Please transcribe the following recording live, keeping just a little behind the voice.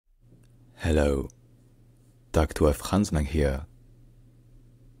Hello, Dr. Franz here.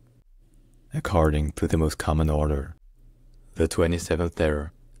 According to the most common order, the 27th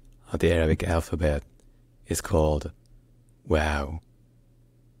letter of the Arabic alphabet is called Wow.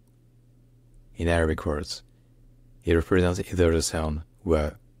 In Arabic words, it represents either the sound wa,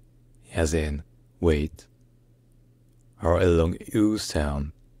 as in wait, or a long U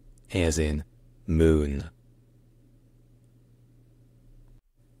sound, as in moon.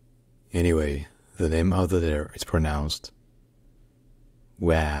 Anyway, the name of the letter is pronounced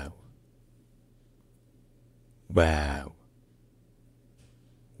wow. Wow.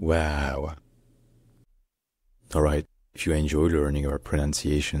 Wow. Alright, if you enjoy learning our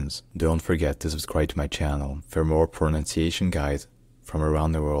pronunciations, don't forget to subscribe to my channel for more pronunciation guides from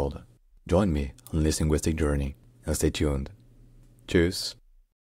around the world. Join me on this linguistic journey and stay tuned. Tschüss.